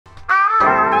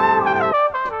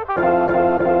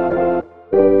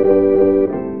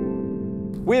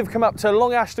have come up to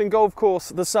Long Ashton Golf Course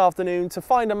this afternoon to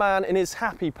find a man in his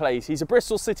happy place. He's a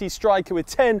Bristol City striker with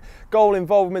 10 goal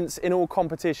involvements in all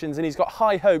competitions, and he's got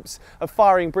high hopes of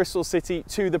firing Bristol City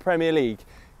to the Premier League.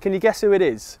 Can you guess who it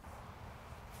is?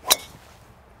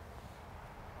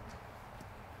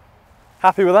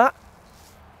 Happy with that?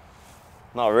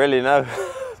 Not really, no.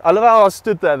 I love how I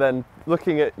stood there then,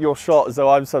 looking at your shot as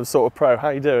though I'm some sort of pro. How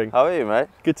are you doing? How are you, mate?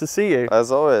 Good to see you.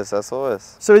 As always, as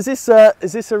always. So is this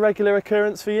a regular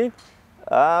occurrence for you?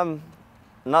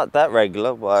 Not that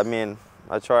regular, but I mean,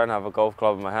 I try and have a golf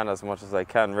club in my hand as much as I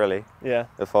can, really. Yeah.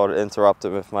 If I would interrupt it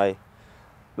with my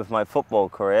football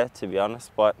career, to be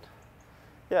honest. But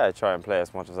yeah, I try and play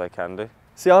as much as I can do.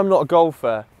 See, I'm not a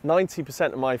golfer.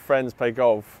 90% of my friends play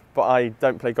golf, but I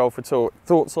don't play golf at all.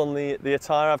 Thoughts on the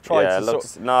attire? I've tried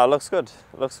to no, it looks good.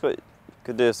 It looks good. You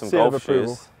could do some golf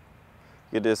shoes.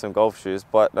 You could do some golf shoes,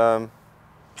 but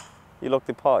you look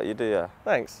the part. You do, yeah.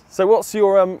 Thanks. So what's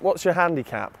your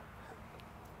handicap?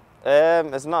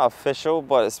 It's not official,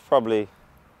 but it's probably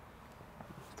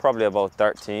about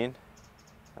 13.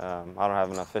 I don't have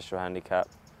an official handicap.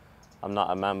 I'm not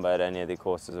a member at any of the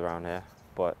courses around here,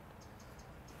 but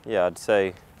yeah, I'd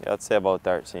say about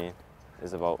 13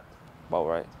 is about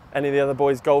right. Any of the other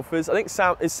boys golfers? I think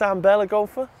Sam Bell a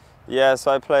golfer? Yeah, so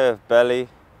I play with Belly,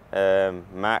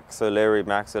 Max O'Leary.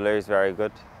 Max O'Leary's very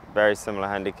good, very similar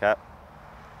handicap.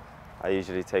 I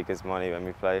usually take his money when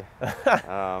we play.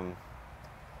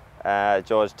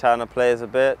 George Tanner plays a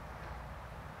bit,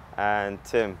 and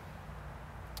Tim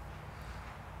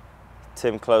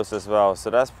Close as well. So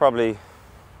that's probably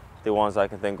the ones I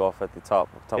can think of at the top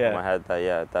of my head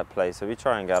that play. So we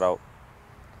try and get out,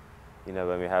 you know,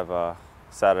 when we have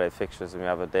Saturday fixtures and we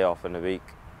have a day off in the week,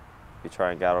 we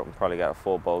try and get out and probably get a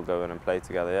full bowl going and play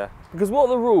together, yeah. Because what are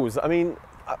the rules? I mean,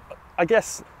 I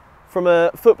guess from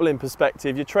a footballing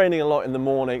perspective, you're training a lot in the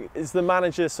morning. Is the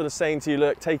manager sort of saying to you,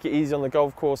 look, take it easy on the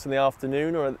golf course in the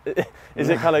afternoon, or is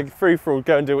it kind of free for all,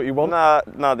 go and do what you want?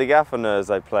 No, the gaffer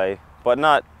knows I play, but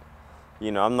not,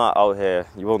 you know, I'm not out here.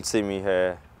 You won't see me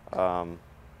here, you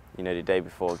know, the day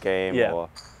before a game, or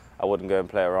I wouldn't go and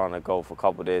play around and golf a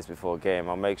couple of days before a game.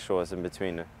 I'll make sure it's in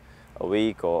between a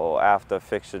week or after a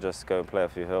fixture, just go and play a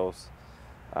few holes,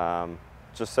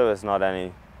 just so it's not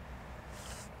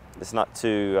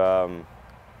too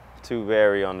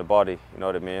weary on the body, you know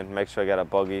what I mean? Make sure I get a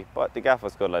buggy. But the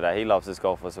gaffer's good like that. He loves his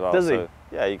golf as well. Does he? So,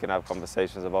 yeah, you can have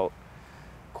conversations about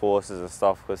courses and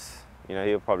stuff, because, you know,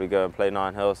 he'll probably go and play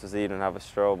 9 holes this evening and have a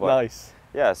stroll. But nice.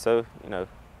 Yeah, so, you know,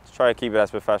 try to keep it as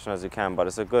professional as you can, but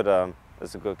it's a good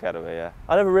getaway, yeah.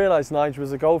 I never realised Nigel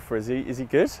was a golfer. Is he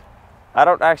good? I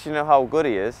don't actually know how good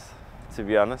he is, to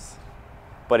be honest.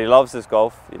 But he loves his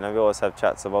golf. You know, we always have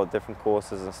chats about different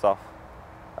courses and stuff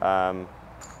in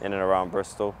and around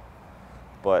Bristol.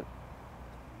 But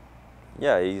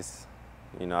yeah, he's,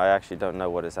 you know, I actually don't know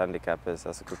what his handicap is.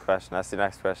 That's a good question. That's the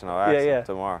next question I'll ask him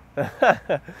tomorrow.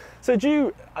 So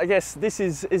I guess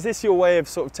is this your way of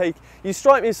sort of you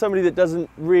strike me as somebody that doesn't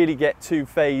really get too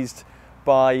fazed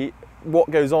by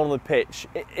what goes on the pitch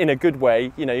in a good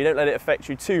way. You know, you don't let it affect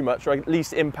you too much, or at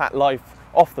least impact life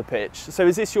off the pitch. So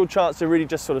is this your chance to really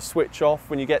just sort of switch off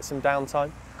when you get some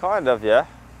downtime? Kind of, yeah.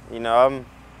 You know,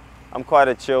 I'm quite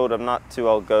a chilled. I'm not too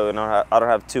outgoing. I don't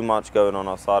have too much going on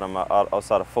outside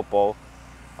of football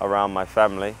around my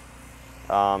family.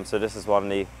 So this is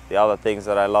one of the other things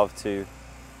that I love to,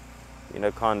 you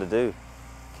know, kind of do.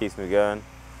 Keeps me going.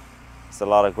 There's a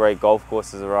lot of great golf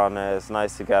courses around there. It's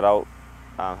nice to get out,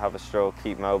 have a stroll,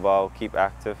 keep mobile, keep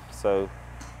active. So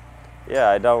yeah,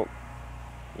 I don't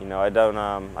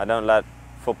let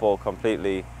football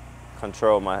completely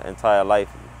control my entire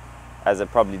life, as it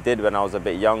probably did when I was a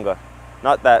bit younger.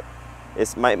 Not that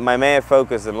it's my main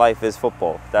focus in life is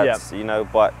football. That's you know,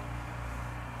 but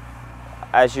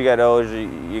as you get older,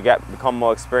 you become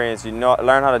more experienced. You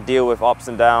learn how to deal with ups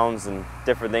and downs and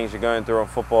different things you're going through on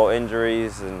football,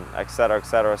 injuries and etc.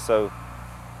 etc. So,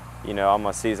 you know, I'm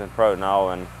a seasoned pro now,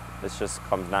 and it just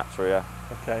comes natural. Yeah.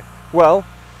 Okay. Well,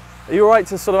 are you all right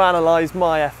to sort of analyse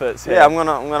my efforts here? Yeah, I'm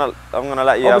gonna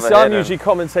let you. Obviously, I'm usually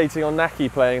commentating on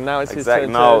Nahki playing. Now it's his turn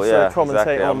to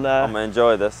commentate on. I'm gonna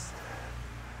enjoy this.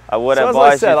 I would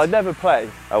advise. As I said, I'd never play.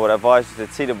 I would advise you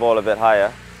to tee the ball a bit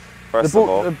higher. First of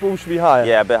all, the ball should be higher.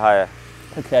 Yeah, a bit higher.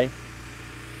 Okay.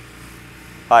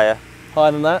 Higher.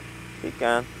 Higher than that. Keep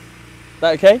going.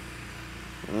 That okay?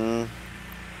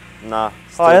 Nah,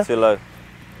 still too low.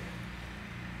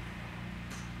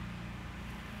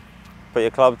 Put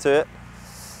your club to it.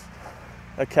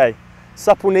 Okay.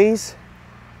 Supple knees.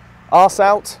 Arse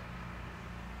out.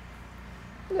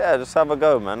 Yeah, just have a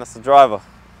go, man. That's the driver.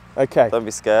 Okay. Don't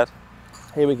be scared.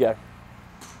 Here we go.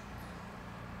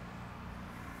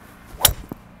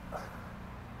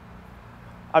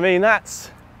 I mean,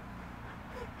 that's.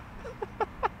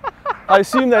 I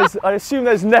assume there's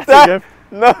netting.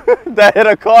 No, that hit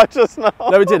a car just now.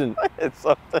 No, it didn't. It's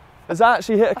something. Has that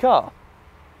actually hit a car?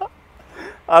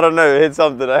 I don't know. It hit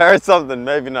something. I heard something.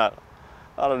 Maybe not.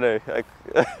 I don't know.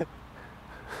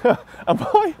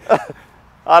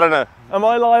 I don't know. Am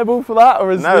I liable for that,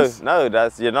 or is this? No,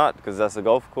 you're not, because that's a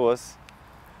golf course.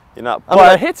 You're not. I'm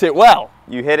gonna hit it well.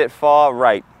 You hit it far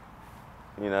right.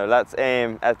 You know, let's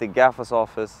aim at the gaffer's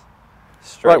office.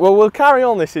 Straight. Right. Well, we'll carry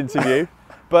on this interview,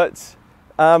 but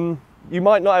you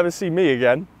might not ever see me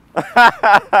again.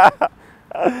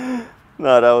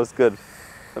 No, that was good.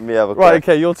 Let me have a Right.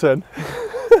 Okay, your turn.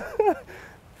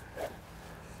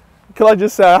 Can I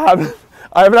just say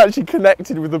I haven't actually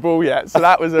connected with the ball yet, so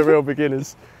that was a real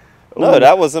beginner's. No,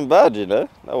 that wasn't bad, you know.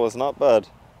 That was not bad.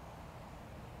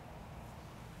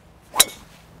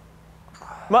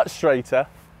 Much straighter.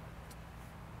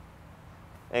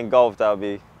 In golf, that would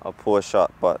be a poor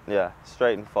shot, but yeah,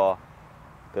 straight and far.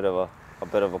 A bit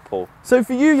of a pull. So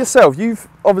for you yourself, you've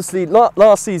obviously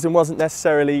last season wasn't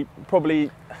necessarily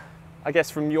probably, I guess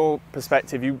from your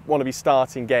perspective, you want to be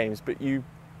starting games, but you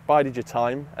bided your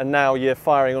time, and now you're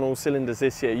firing on all cylinders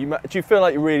this year. Do you feel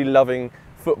like you're really loving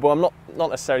football? I'm not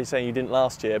necessarily saying you didn't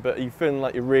last year, but are you feeling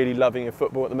like you're really loving your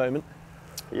football at the moment?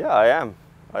 Yeah, I am,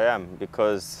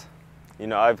 because, you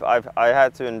know, I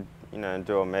had to, you know,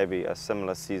 endure maybe a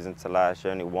similar season to last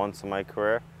year only once in my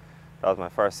career. That was my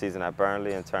first season at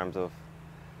Burnley, in terms of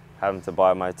having to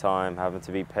bide my time, having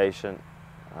to be patient,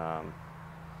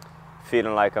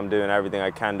 feeling like I'm doing everything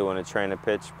I can do on a training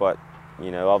pitch, but,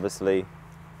 you know, obviously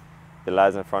the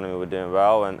lads in front of me were doing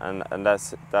well, and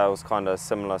that was kind of a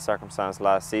similar circumstance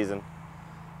last season.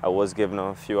 I was given them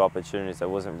a few opportunities. I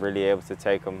wasn't really able to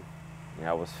take them. You know,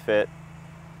 I was fit,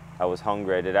 I was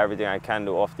hungry, I did everything I can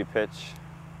do off the pitch.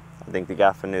 I think the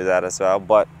gaffer knew that as well,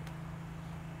 but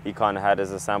he kind of had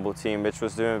his assembled team, which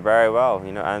was doing very well.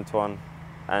 You know, Antoine,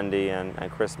 Andy, and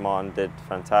Chris Martin did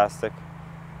fantastic.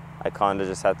 I kind of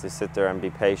just had to sit there and be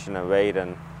patient and wait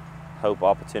and hope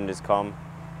opportunities come.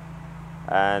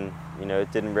 And, you know,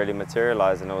 it didn't really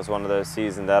materialize, and it was one of those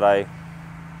seasons that I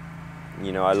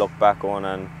look back on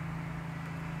and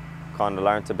kind of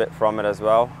learned a bit from it as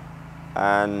well.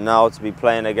 And now to be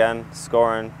playing again,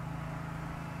 scoring,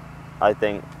 I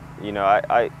think, you know,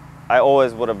 I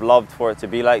always would have loved for it to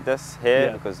be like this here,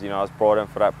 yeah, because, you know, I was brought in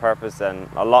for that purpose, and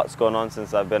a lot's gone on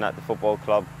since I've been at the football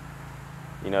club.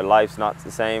 You know, life's not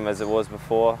the same as it was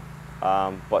before,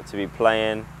 but to be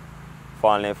playing,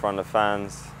 finally in front of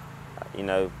fans, you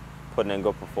know, putting in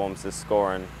good performances,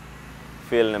 scoring,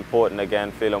 feeling important again,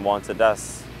 feeling wanted,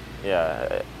 that's,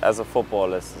 yeah, as a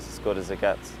footballer, it's as good as it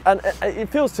gets. And it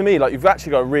feels to me like you've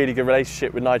actually got a really good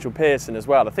relationship with Nigel Pearson as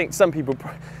well. I think some people,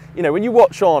 you know, when you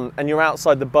watch on and you're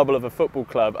outside the bubble of a football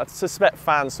club, I suspect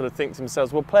fans sort of think to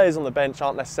themselves, well, players on the bench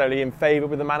aren't necessarily in favour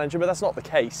with the manager, but that's not the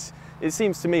case. It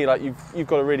seems to me like you've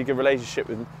got a really good relationship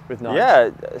with Nigel.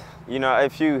 Yeah, you know,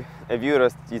 if you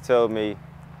told me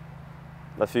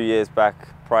a few years back,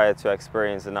 prior to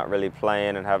experience and not really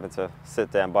playing and having to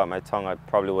sit there and bite my tongue, I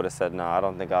probably would have said, no, I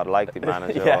don't think I'd like the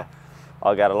manager, yeah, or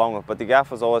I'll get along with. But the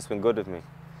gaffer's always been good with me.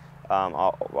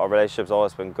 Our relationship's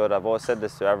always been good. I've always said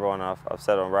this to everyone. I've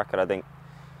said it on record. I think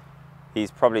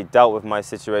he's probably dealt with my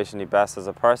situation the best as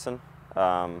a person.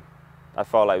 I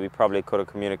felt like we probably could have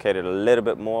communicated a little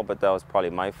bit more, but that was probably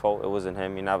my fault. It wasn't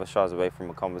him. He never shies away from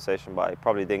a conversation, but I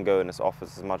probably didn't go in his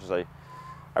office as much as I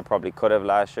probably could have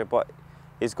last year. But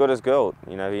he's good as gold.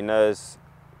 You know, he knows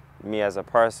me as a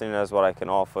person, he knows what I can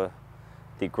offer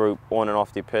the group on and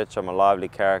off the pitch. I'm a lively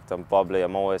character, I'm bubbly,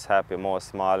 I'm always happy, I'm always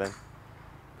smiling.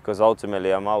 Because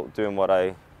ultimately I'm out doing what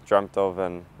I dreamt of,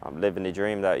 and I'm living the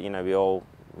dream that, you know, we all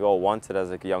wanted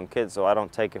as a young kid, so I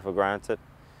don't take it for granted.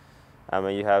 I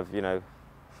mean, you have, you know,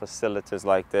 facilities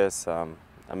like this,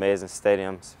 amazing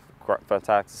stadiums,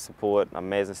 fantastic support,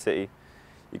 amazing city.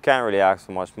 You can't really ask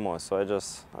for much more, so I'm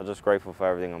just grateful for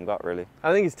everything I've got, really.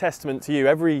 I think it's testament to you.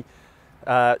 Every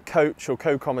coach or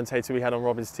co-commentator we had on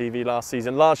Robin's TV last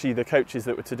season, largely the coaches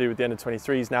that were to do with the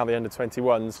under-23s, now the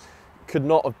under-21s, could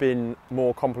not have been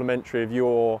more complimentary of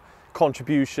your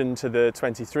contribution to the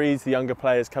 23s, the younger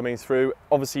players coming through.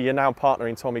 Obviously, you're now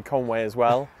partnering Tommy Conway as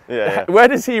well. Yeah. Where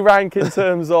does he rank in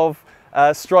terms of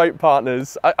strike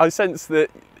partners? I sense that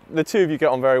the two of you get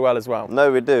on very well as well.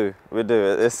 No, we do.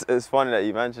 It's funny that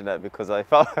you mentioned that, because I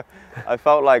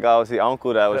felt like I was the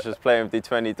uncle that was just playing with the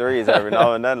 23s every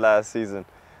now and then last season.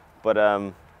 But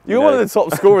you were one of the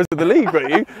top scorers of the league, weren't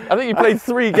you? I think you played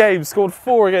 3 games, scored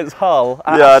 4 against Hull.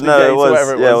 Yeah, no, it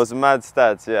was. Yeah, it was mad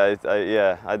stats.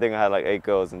 Yeah, I think I had like 8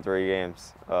 goals in 3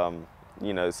 games.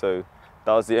 You know, so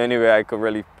that was the only way I could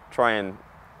really try and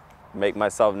make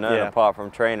myself known apart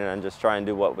from training and just try and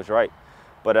do what was right.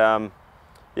 But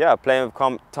yeah, playing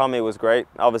with Tommy was great.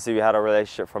 Obviously, we had a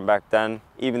relationship from back then.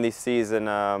 Even this season,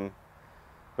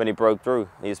 when he broke through,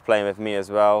 he was playing with me as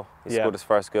well. He scored his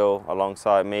first goal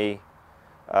alongside me.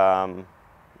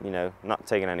 You know, not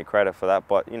taking any credit for that,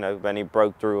 but you know, when he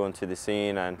broke through onto the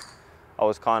scene, and I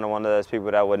was kind of one of those people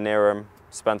that were near him,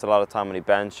 spent a lot of time on the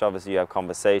bench. Obviously, you have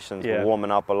conversations, we're warming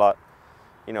up a lot.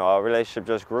 You know, our relationship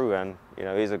just grew, and you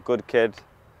know, he's a good kid,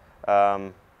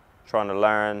 trying to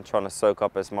learn, trying to soak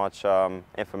up as much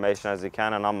information as he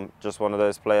can, and I'm just one of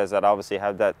those players that obviously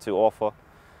have that to offer.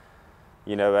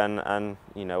 You know, and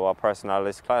you know, our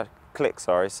personalities click.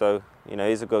 So you know,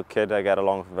 he's a good kid. I get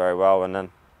along very well, and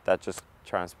then that just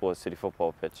transports to the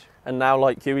football pitch. And now,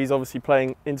 like you, he's obviously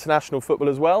playing international football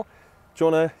as well. Do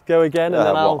you want to go again, and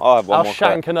then I'll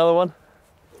shank another one?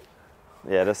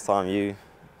 Yeah, this time you,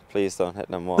 please don't hit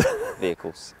no more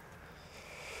vehicles.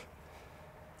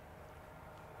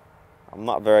 I'm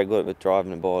not very good with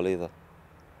driving the ball either.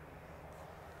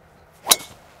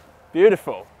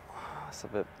 Beautiful. That's a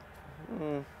bit...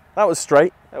 That was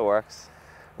straight. It works.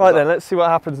 Right then, let's see what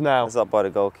happens now. It's up by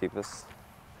the goalkeepers.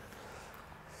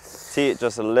 Tee it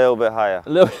just a little bit higher. A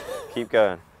little. Keep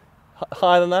going.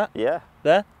 Higher than that? Yeah.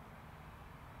 There?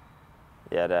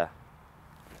 Yeah, there.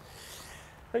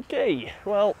 Okay,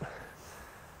 well,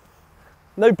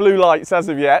 no blue lights as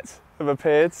of yet have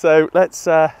appeared, so let's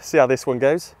see how this one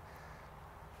goes.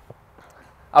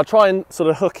 I'll try and sort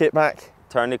of hook it back.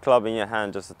 Turn the club in your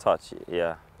hand just a touch.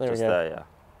 Yeah, there just there, yeah.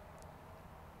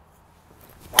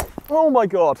 Oh my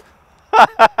God.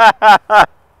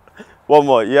 One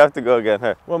more, you have to go again.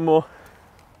 Here. One more.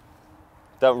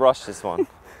 Don't rush this one.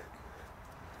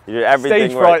 You do everything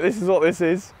Stage fright, this is what this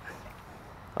is.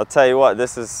 I'll tell you what,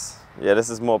 this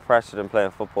is more pressure than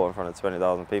playing football in front of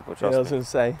 20,000 people, trust me. I was going to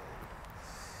say,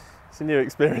 it's a new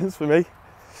experience for me.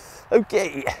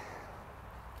 Okay.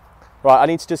 Right, I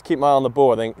need to just keep my eye on the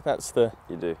ball, I think. That's the...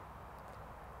 You do.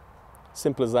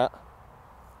 Simple as that.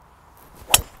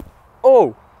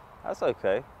 Oh! That's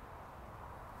okay.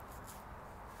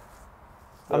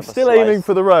 I'm still aiming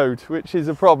for the road, which is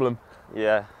a problem.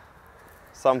 Yeah.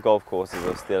 Some golf courses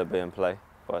will still be in play,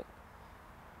 but...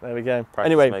 There we go. Practice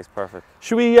anyway, makes perfect.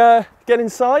 Should we get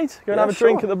inside? Go and have a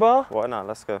drink at the bar? Why not?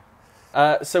 Let's go.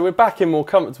 So we're back in more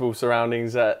comfortable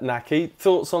surroundings at Nahki.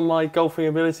 Thoughts on my golfing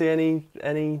ability?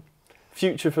 Any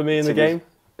future for me in the game?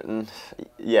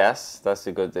 Yes, that's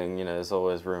a good thing. You know, there's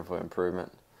always room for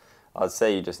improvement. I'd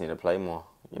say you just need to play more.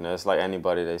 You know, it's like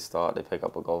anybody, they pick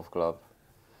up a golf club.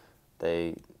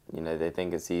 They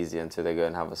think it's easy until they go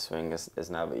and have a swing. It's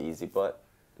never easy, but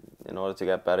in order to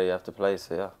get better, you have to play,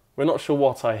 so yeah. We're not sure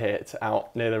what I hit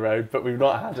out near the road, but we've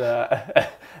not had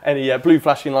any blue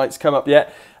flashing lights come up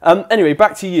yet. Anyway,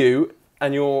 back to you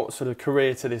and your sort of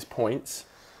career to this point.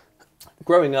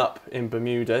 Growing up in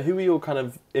Bermuda, who were your kind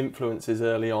of influences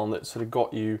early on that sort of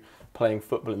got you playing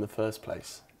football in the first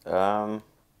place? I'd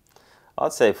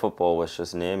say football was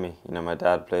just near me. You know, my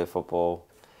dad played football.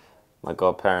 My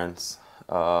godparents,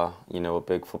 you know, were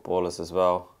big footballers as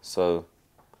well. So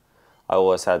I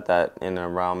always had that in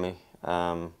and around me.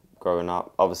 Growing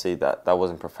up, obviously that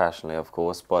wasn't professionally, of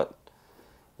course, but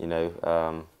you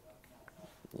know,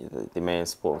 the main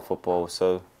sport in football.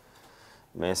 So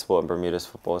main sport in Bermuda is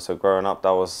football. So growing up,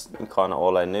 that was kind of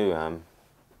all I knew.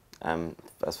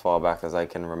 As far back as I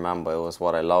can remember, it was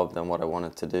what I loved and what I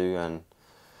wanted to do. And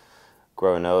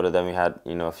growing older, then we had,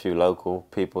 you know, a few local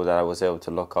people that I was able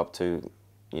to look up to.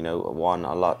 You know, one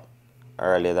a lot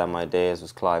earlier than my days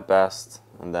was Clive Best,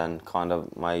 and then kind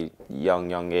of my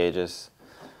young ages.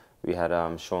 We had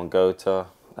Sean Gota,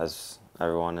 as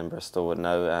everyone in Bristol would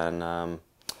know, and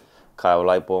Kyle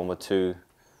Lightbourne were two,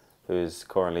 who's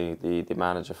currently the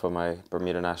manager for my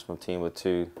Bermuda national team, with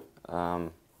two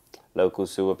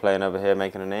locals who were playing over here,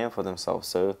 making a name for themselves.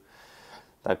 So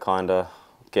that kind of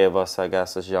gave us, I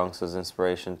guess, as youngsters,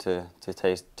 inspiration to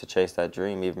chase that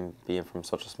dream, even being from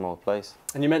such a small place.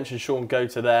 And you mentioned Sean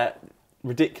Gota there.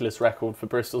 Ridiculous record for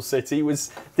Bristol City.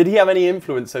 Did he have any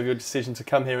influence over your decision to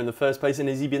come here in the first place, and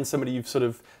has he been somebody you've sort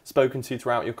of spoken to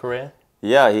throughout your career?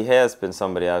 Yeah, he has been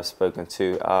somebody I've spoken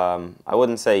to. I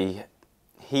wouldn't say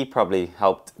he probably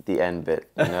helped the end bit.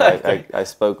 You know, okay. I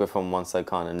spoke with him once I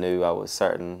kind of knew. I was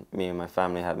certain me and my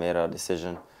family had made our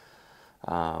decision,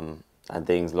 and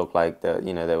things looked like that,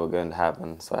 you know, they were going to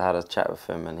happen. So I had a chat with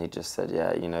him, and he just said,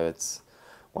 yeah, you know, it's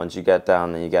once you get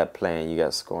down and you get playing, you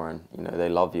get scoring. You know, they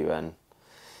love you. And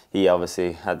he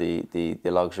obviously had the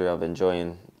luxury of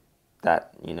enjoying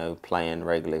that, you know, playing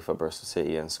regularly for Bristol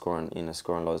City and scoring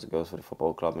loads of goals for the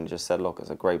football club. And he just said, look, it's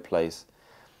a great place.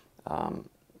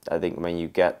 I think when you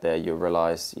get there, you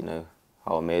realise, you know,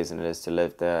 how amazing it is to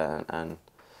live there, and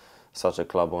such a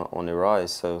club on the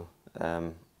rise. So yeah,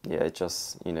 it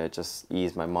just it just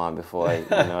eased my mind before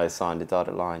I signed the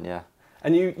dotted line. Yeah.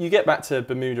 And you get back to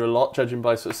Bermuda a lot, judging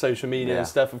by sort of social media and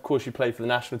stuff. Of course, you play for the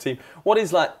national team. What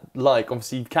is that like?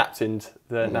 Obviously, you've captained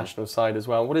the national side as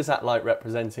well. What is that like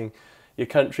representing your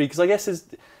country? Because I guess it's,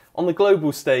 on the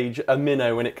global stage, a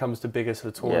minnow when it comes to bigger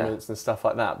sort of tournaments and stuff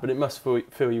like that. But it must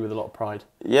fill you with a lot of pride.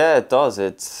 Yeah, it does.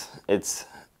 It's.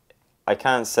 I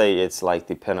can't say it's like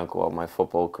the pinnacle of my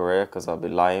football career, because I'll be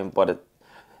lying. But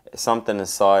something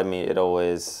inside me, it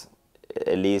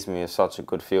leaves me with such a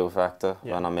good feel factor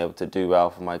when I'm able to do well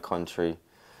for my country,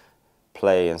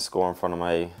 play and score in front of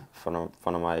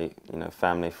my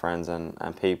family, friends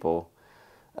and people.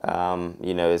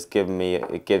 It's given me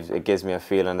it gives me a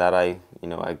feeling that I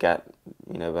get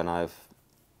when I've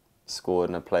scored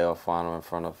in a playoff final in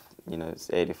front of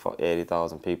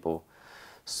 80,000 people,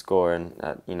 scoring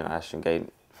at Ashton Gate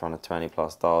in front of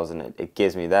 20,000+. It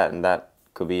gives me that, and that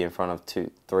could be in front of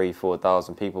 2,000, 3,000,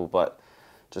 4,000 people, but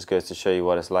just goes to show you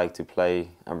what it's like to play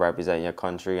and represent your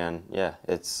country. And yeah,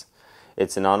 it's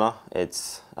an honour.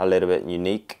 It's a little bit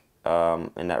unique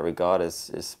in that regard.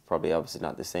 It's probably obviously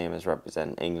not the same as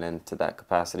representing England to that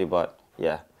capacity, but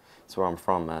yeah, it's where I'm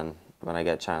from, and when I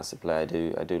get a chance to play, I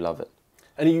do love it.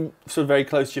 And are you sort of very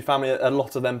close to your family? A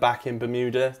lot of them back in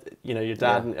Bermuda, your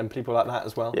dad and people like that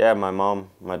as well? Yeah, my mom,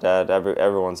 my dad,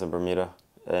 everyone's in Bermuda.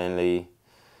 Only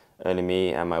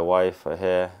me and my wife are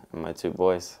here, and my 2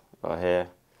 boys are here.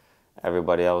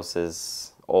 Everybody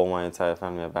else all my entire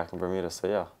family are back in Bermuda, so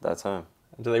yeah, that's home.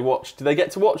 And do they get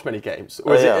to watch many games?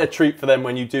 Or is it a treat for them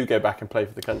when you do go back and play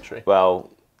for the country? Well,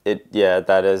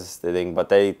 that is the thing, but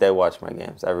they watch my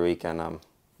games every weekend.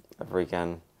 Every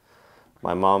weekend.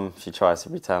 My mum, she tries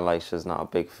to pretend like she's not a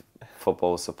big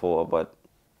football supporter, but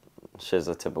she's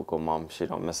a typical mum. She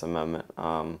don't miss a moment.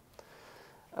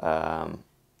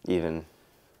 Even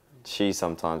she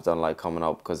sometimes don't like coming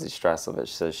up because of the stress of it.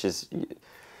 So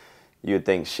you'd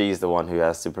think she's the one who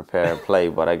has to prepare and play,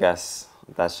 but I guess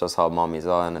that's just how mummies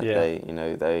are, and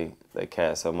they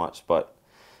care so much. But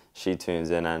she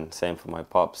tunes in, and same for my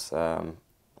pops.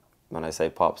 When I say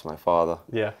pops, my father.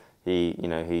 Yeah.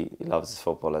 He loves his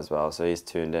football as well, so he's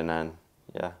tuned in, and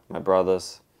yeah, my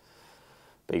brothers,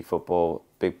 big football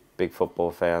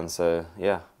fans. So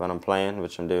yeah, when I'm playing,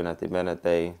 which I'm doing at the minute,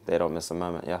 they don't miss a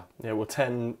moment. Yeah. Yeah. Well,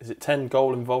 10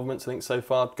 goal involvements, I think, so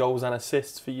far, goals and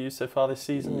assists for you so far this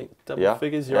season. I think double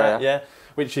figures. You're at, yeah,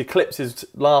 which eclipses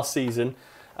last season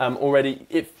already.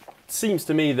 It seems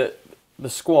to me that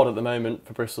the squad at the moment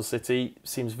for Bristol City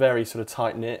seems very sort of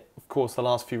tight knit. Of course, the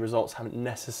last few results haven't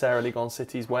necessarily gone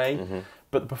City's way,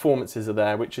 but the performances are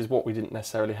there, which is what we didn't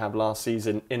necessarily have last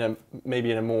season maybe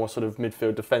in a more sort of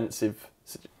midfield defensive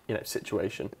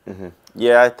situation.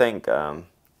 Yeah, I think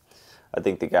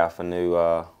the gaffer knew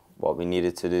what we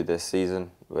needed to do this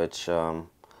season, which was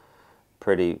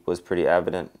pretty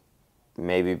evident.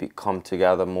 Maybe come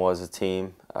together more as a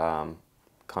team, kind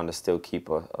of still keep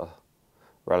a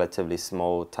relatively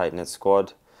small, tight-knit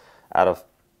squad.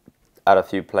 Add a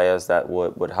few players that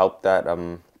would help that.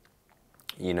 Adding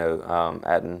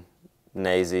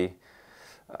Nahki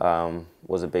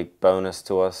was a big bonus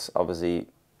to us. Obviously,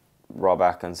 Rob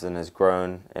Atkinson has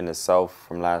grown in itself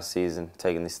from last season,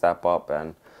 taking the step up,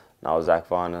 and now Zach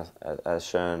Varner has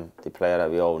shown the player that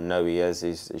we all know he is.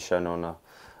 He's shown on a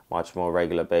much more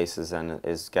regular basis, and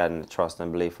is getting the trust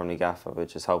and belief from the gaffer,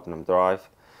 which is helping him thrive.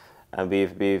 And we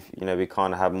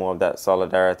kind of have more of that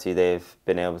solidarity. They've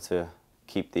been able to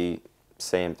keep the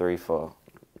same 3 for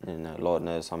Lord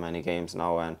knows how many games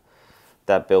now, and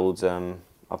that builds a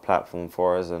platform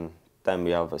for us. And then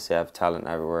we obviously have talent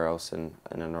everywhere else in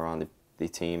and around the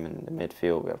team. In the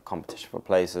midfield, we have competition for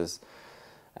places.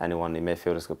 Anyone in the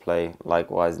midfielders could play.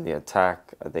 Likewise in the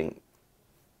attack, I think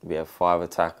we have 5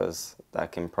 attackers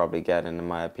that can probably get in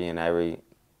my opinion, every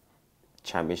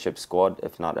championship squad,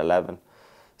 if not 11.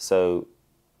 So,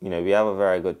 we have a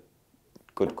very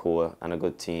good core and a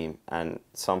good team, and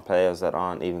some players that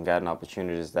aren't even getting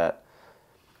opportunities that,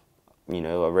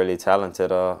 are really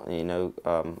talented. I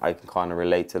can kind of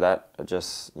relate to that.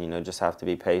 Just have to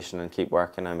be patient and keep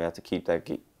working, and we have to keep that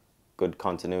good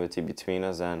continuity between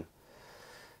us, and,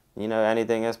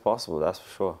 anything is possible, that's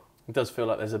for sure. It does feel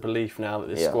like there's a belief now that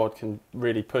this squad can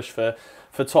really push for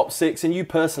top 6, and you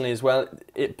personally as well,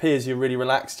 it appears you're really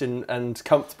relaxed and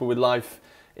comfortable with life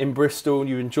in Bristol.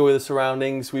 You enjoy the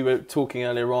surroundings. We were talking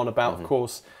earlier on about, of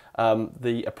course,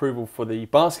 the approval for the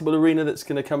basketball arena that's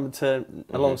going to come to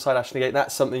alongside Ashton Gate.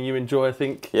 That's something you enjoy, I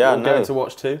think. Yeah, you're going to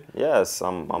watch too. Yes,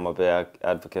 I'm a big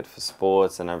advocate for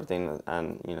sports and everything,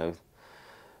 and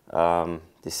The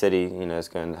city, is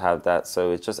going to have that.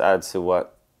 So it just adds to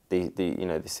what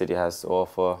the city has to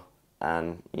offer.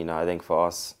 And, I think for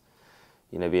us,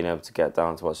 being able to get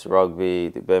down to watch the rugby,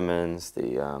 the women's,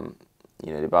 the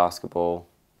basketball,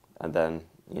 and then,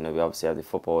 we obviously have the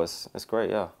football. It's great,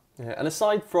 yeah. Yeah, and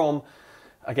aside from,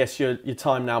 I guess, your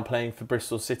time now playing for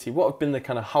Bristol City, what have been the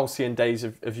kind of halcyon days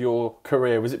of your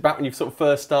career? Was it back when you sort of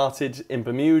first started in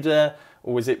Bermuda,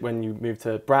 or was it when you moved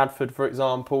to Bradford, for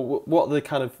example? What are the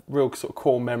kind of real sort of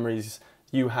core memories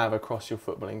you have across your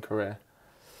footballing career?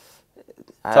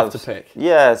 Tough to pick.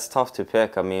 Yeah, it's tough to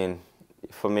pick. I mean,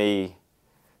 for me,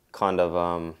 kind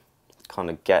of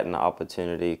getting the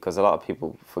opportunity, because a lot of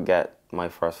people forget my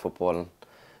first footballing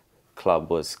club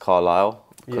was Carlisle,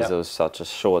 because it was such a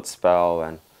short spell,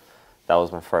 and that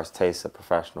was my first taste of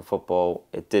professional football.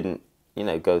 It didn't,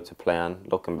 go to plan.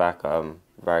 Looking back, I'm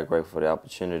very grateful for the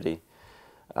opportunity.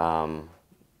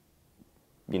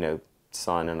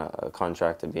 Signing a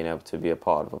contract and being able to be a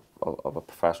part of a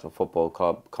professional football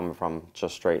club, coming from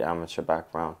just straight amateur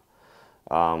background,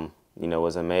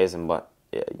 was amazing. But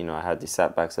I had the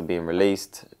setbacks of being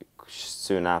released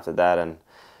soon after that, and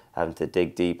having to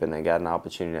dig deep, and then get an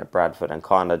opportunity at Bradford, and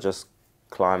kind of just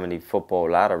climbing the football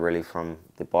ladder really from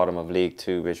the bottom of League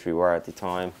Two, which we were at the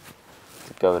time,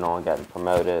 to going on, getting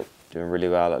promoted, doing really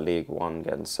well at League One,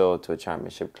 getting sold to a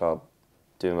Championship club,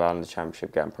 doing well in the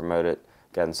Championship, getting promoted,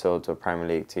 getting sold to a Premier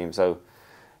League team. So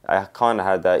I kind of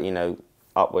had that,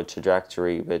 upward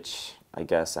trajectory, which I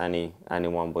guess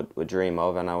anyone would dream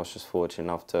of, and I was just fortunate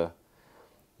enough to,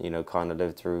 kind of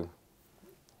live through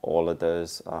all of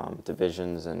those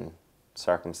divisions and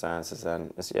circumstances,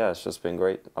 and it's just been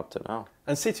great up to now.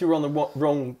 And City were on the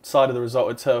wrong side of the result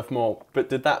at Turf Moor, but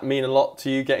did that mean a lot to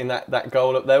you, getting that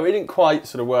goal up there? It didn't quite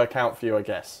sort of work out for you, I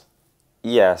guess.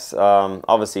 Yes,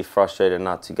 obviously frustrated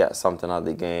not to get something out of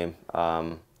the game.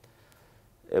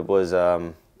 It was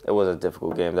a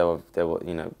difficult game. They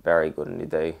were very good in the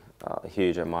day. A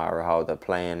huge admirer how they're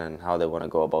playing and how they want to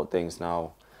go about things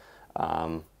now.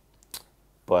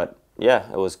 But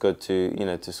yeah, it was good to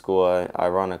to score.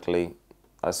 Ironically,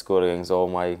 I scored against all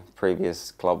my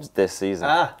previous clubs this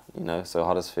season. So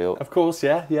Huddersfield. Of course,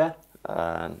 yeah.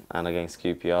 And against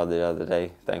QPR the other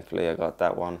day. Thankfully, I got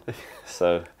that one.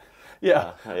 So.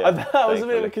 Yeah, that was a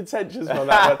bit of a contentious one,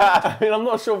 that one. I mean, I'm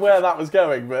not sure where that was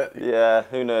going, but... Yeah,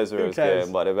 who knows where it was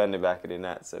going, but it went in the back of the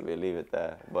net, so we'll leave it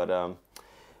there. But, so,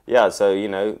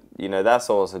 that's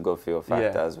also a good feel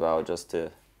factor as well, just to,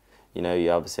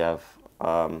 you obviously have...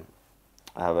 I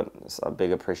have a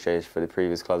big appreciation for the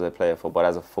previous clubs I played for, but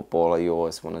as a footballer, you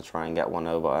always want to try and get one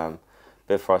over. A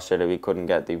bit frustrated we couldn't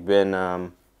get the win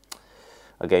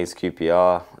against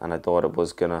QPR, and I thought it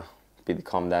was going to be the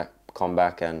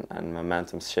comeback and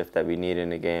momentum shift that we need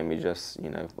in the game. We just,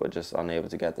 were just unable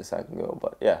to get the second goal,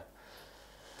 but yeah.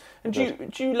 And do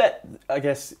you let, I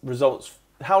guess, results,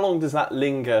 how long does that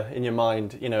linger in your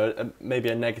mind? Maybe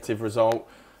a negative result,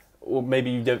 or maybe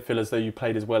you don't feel as though you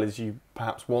played as well as you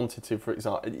perhaps wanted to, for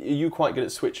example. Are you quite good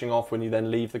at switching off when you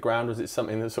then leave the ground, or is it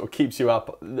something that sort of keeps you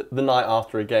up the night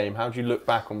after a game? How do you look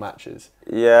back on matches?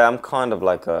 Yeah, I'm kind of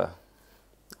like a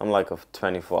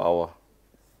 24-hour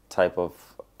type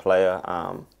of player.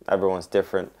 Everyone's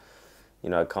different.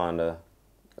 I kind of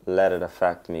let it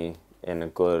affect me in a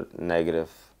good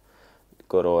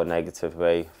or negative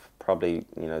way. Probably,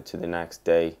 to the next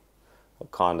day, I'll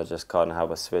kind of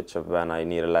have a switch of when I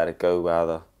need to let it go,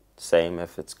 rather same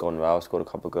if it's gone well, scored a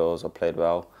couple of goals or played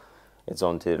well, it's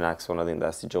on to the next one. I think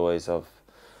that's the joys of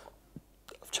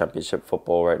Championship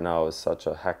football right now. Is such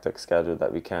a hectic schedule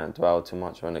that we can't dwell too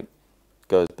much when it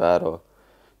goes bad, or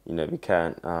we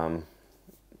can't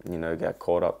get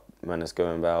caught up when it's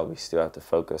going well. We still have to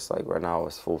focus. Like right now,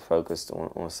 it's full focused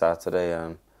on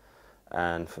Saturday,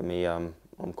 and for me, I'm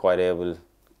quite able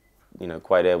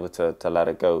to let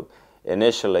it go.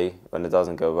 Initially, when it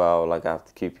doesn't go well, like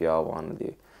after QPR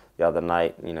one the other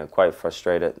night, quite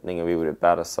frustrated, thinking we were the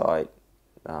better side.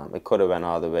 It could have went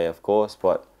either way, of course,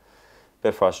 but a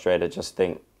bit frustrated. I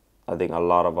think a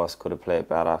lot of us could have played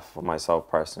better. For myself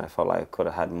personally, I felt like it could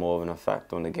have had more of an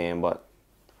effect on the game, but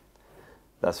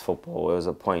that's football. It was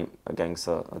a point against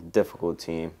a difficult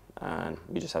team, and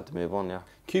we just have to move on, yeah.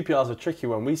 QPR's a tricky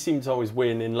one. We seem to always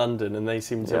win in London, and they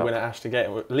seem to win at Ashton Gate.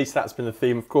 At least that's been the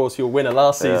theme. Of course, your winner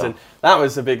last season. That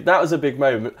was a big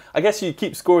moment. I guess you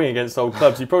keep scoring against old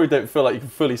clubs. You probably don't feel like you can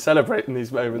fully celebrate in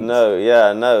these moments. No,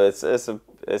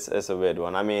 it's a weird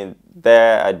one. I mean,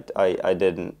 there I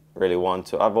didn't really want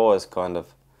to. I've always kind of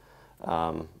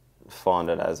found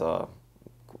it as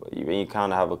you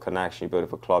kind of have a connection, you build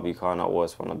with a club, you kind of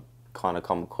always want to kind of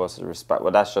come across as respect.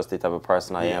 Well, that's just the type of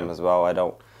person I am as well. I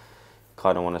don't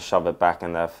kind of want to shove it back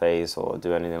in their face or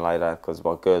do anything like that, because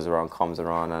what goes around comes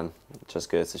around, and it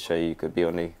just goes to show you could be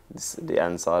on the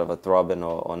end side of a throbbing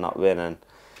or not winning.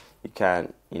 You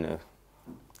can't, you know,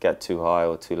 get too high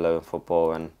or too low in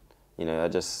football, and you know, I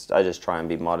just try and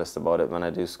be modest about it when I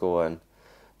do score, and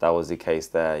that was the case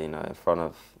there, you know, in front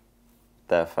of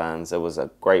their fans. It was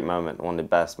a great moment, one of the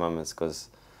best moments, because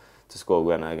to score a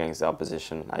winner against the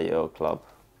opposition at your club,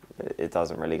 it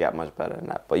doesn't really get much better than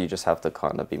that. But you just have to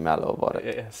kind of be mellow about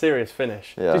it. Yeah, serious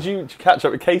finish. Yeah. Did you catch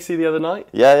up with Casey the other night?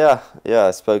 Yeah.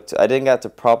 I didn't get to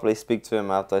properly speak to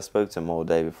him after I spoke to him all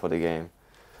day before the game.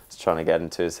 I was trying to get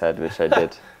into his head, which I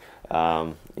did.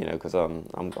 You know, because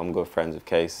I'm good friends with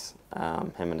Case,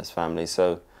 him and his family.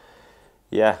 So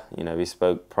yeah, you know, we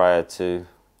spoke prior to,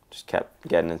 just kept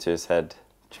getting into his head,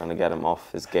 trying to get him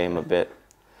off his game a bit.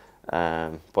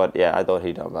 But yeah, I thought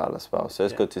he done well as well. So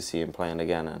it's good to see him playing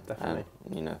again, and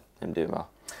you know, him doing well.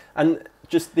 And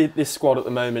just this squad at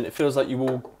the moment, it feels like you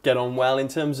all get on well in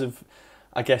terms of,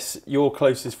 I guess, your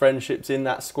closest friendships in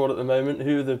that squad at the moment.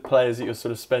 Who are the players that you're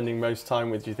sort of spending most time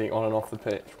with, do you think, on and off the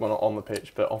pitch? Well, not on the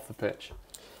pitch, but off the pitch.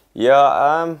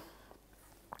 Yeah,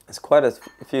 it's quite a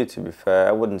few, to be fair.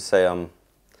 I wouldn't say I'm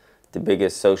the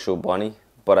biggest social bunny,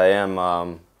 but I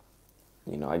am,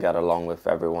 you know, I get along with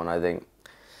everyone. I think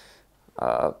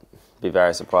be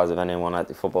very surprised if anyone at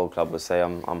the football club would say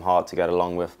I'm hard to get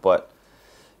along with. But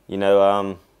you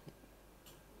know,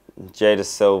 Jada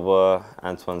Silva,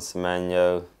 Antoine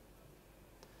Semenyo,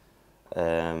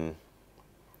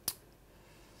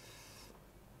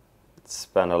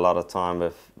 spend a lot of time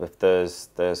with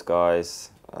those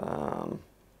guys.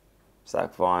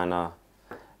 Zach Viner,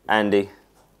 Andy,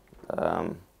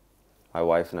 my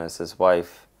wife knows his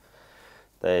wife.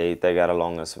 They get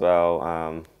along as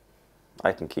well.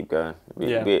 I can keep going.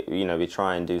 We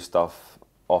try and do stuff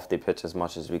off the pitch as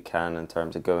much as we can in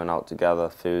terms of going out together,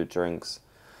 food, drinks,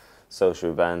 social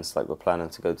events. Like we're planning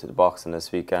to go to the boxing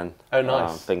this weekend. Oh,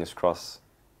 nice. Fingers crossed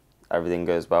everything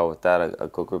goes well with that. A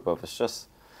good group of us. Just,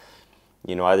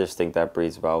 you know, I just think that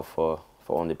breeds well for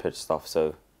on the pitch stuff.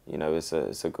 So, you know, it's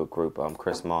a good group.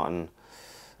 Chris Martin,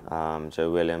 Joe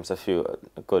Williams, a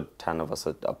good 10 of us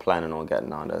are planning on getting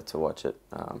down there to watch it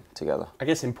together. I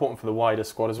guess important for the wider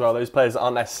squad as well. Those players that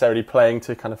aren't necessarily playing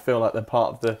to kind of feel like they're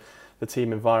part of the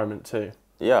team environment too.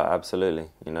 Yeah, absolutely.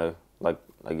 You know, like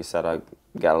you said, I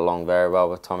get along very well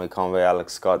with Tommy Conway,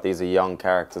 Alex Scott. These are young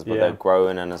characters, but they're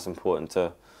growing, and it's important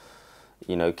to,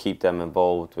 you know, keep them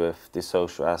involved with the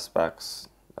social aspects.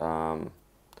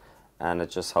 And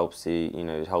it just helps the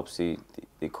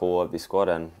core of the squad.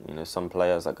 And you know, some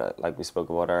players like we spoke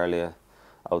about earlier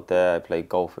out there. I played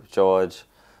golf with George,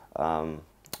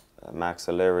 Max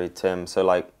O'Leary, Tim. So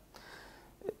like,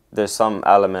 there's some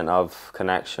element of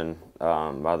connection,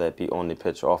 whether it be on the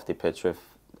pitch or off the pitch, with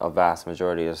a vast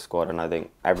majority of the squad. And I think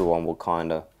everyone will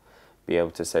kind of be able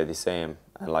to say the same.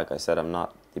 And like I said, I'm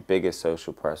not the biggest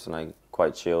social person. I'm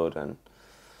quite chilled and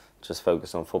just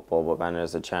focus on football, but when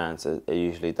there's a chance, it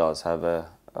usually does have a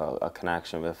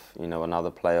connection with, you know,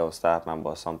 another player or staff member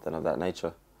or something of that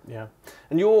nature. Yeah.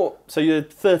 And you're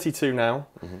 32 now.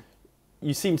 Mm-hmm.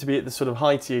 You seem to be at the sort of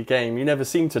height of your game. You never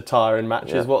seem to tire in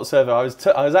matches whatsoever. I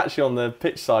was actually on the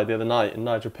pitch side the other night, and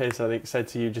Nigel Pearce, I think, said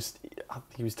to you,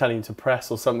 he was telling you to press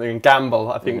or something and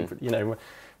gamble. I think you know,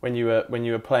 when you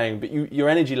were playing, but your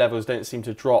energy levels don't seem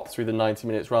to drop through the 90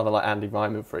 minutes, rather like Andy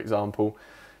Ryman, for example.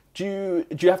 Do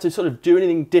you have to sort of do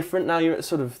anything different now you're at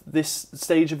sort of this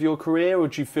stage of your career, or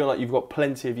do you feel like you've got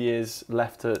plenty of years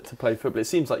left to play football? It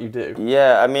seems like you do.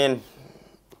 Yeah, I mean,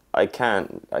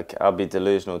 I'll be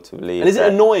delusional to believe. And is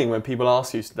it annoying when people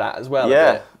ask you that as well?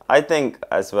 Yeah, I think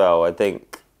as well. I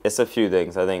think it's a few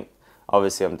things. I think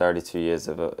obviously I'm 32 years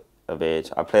of age.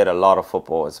 I played a lot of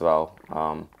football as well.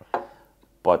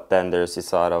 But then there's the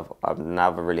side of I've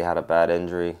never really had a bad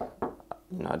injury.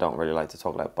 You know, I don't really like to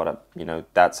talk like, but you know,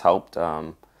 that's helped. For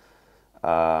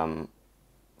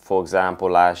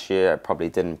example, last year I probably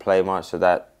didn't play much, so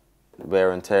that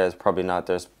wear and tear is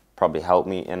probably helped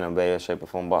me in a way, shape or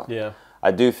form. But yeah,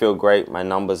 I do feel great. My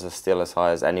numbers are still as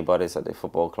high as anybody's at the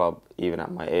football club, even at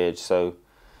my age. So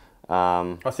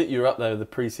I think you were up there with the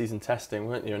pre-season testing,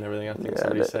 weren't you, and everything? I think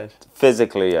somebody said.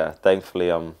 Physically, yeah. Thankfully,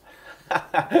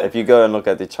 if you go and look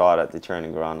at the chart at the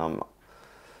training ground,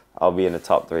 I'll be in the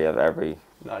top 3 of every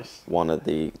one of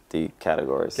the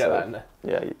categories. Get that in there.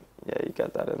 Yeah, you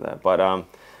get that in there. But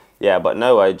but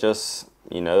no, I just,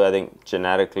 you know, I think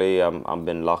genetically I've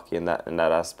been lucky in that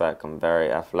aspect. I'm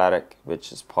very athletic,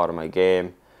 which is part of my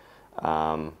game.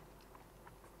 And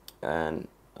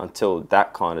until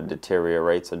that kind of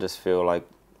deteriorates,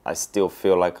 I still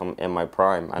feel like I'm in my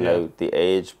prime. I know the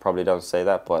age probably don't say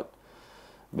that, but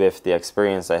with the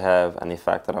experience I have and the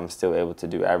fact that I'm still able to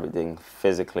do everything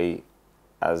physically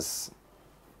as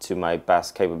to my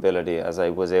best capability as I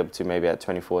was able to maybe at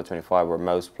 24, 25, where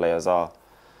most players are,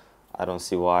 I don't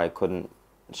see why I couldn't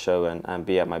show and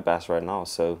be at my best right now.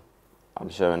 So I'm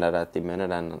showing that at the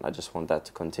minute, and I just want that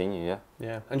to continue, yeah.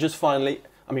 Yeah, and just finally,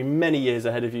 I mean, many years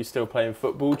ahead of you still playing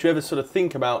football. Do you ever sort of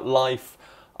think about life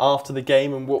after the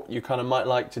game and what you kind of might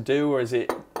like to do, or is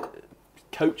it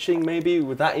coaching maybe?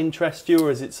 Would that interest you, or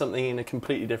is it something in a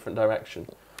completely different direction?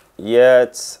 Yeah,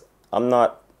 I'm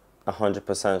not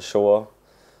 100% sure.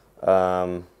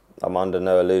 I'm under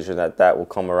no illusion that will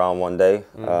come around one day.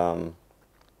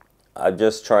 I'm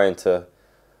just trying to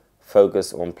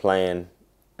focus on playing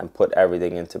and put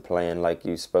everything into playing, like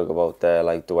you spoke about there.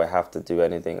 Like, do I have to do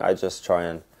anything? I just try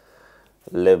and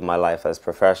live my life as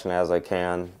professionally as I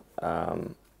can,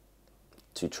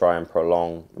 to try and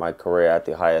prolong my career at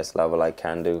the highest level I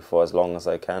can do for as long as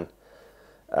I can.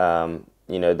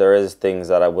 You know, there is things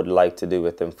that I would like to do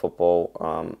within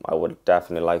football. I would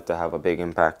definitely like to have a big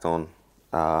impact on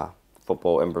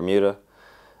football in Bermuda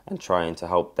and trying to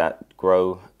help that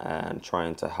grow and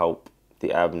trying to help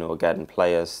the avenue of getting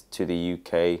players to the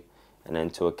UK and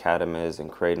into academies and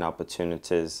creating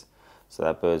opportunities. So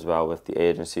that bodes well with the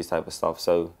agencies type of stuff.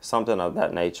 So something of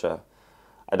that nature.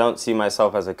 I don't see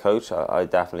myself as a coach. I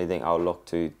definitely think I'll look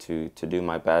to do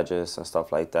my badges and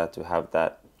stuff like that, to have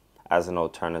that as an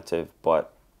alternative.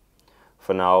 But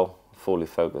for now, fully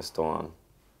focused on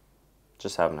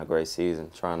just having a great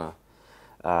season, trying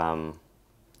to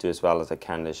do as well as I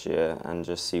can this year and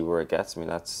just see where it gets me.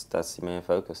 That's the main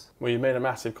focus. Well, you've made a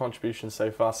massive contribution so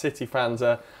far. City fans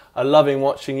are loving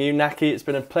watching you. Nahki, it's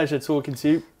been a pleasure talking to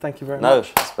you. Thank you very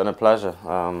much. No, it's been a pleasure.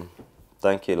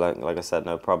 Thank you. Like I said,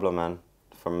 no problem, man.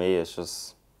 For me, it's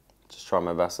just try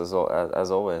my best as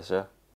always, yeah.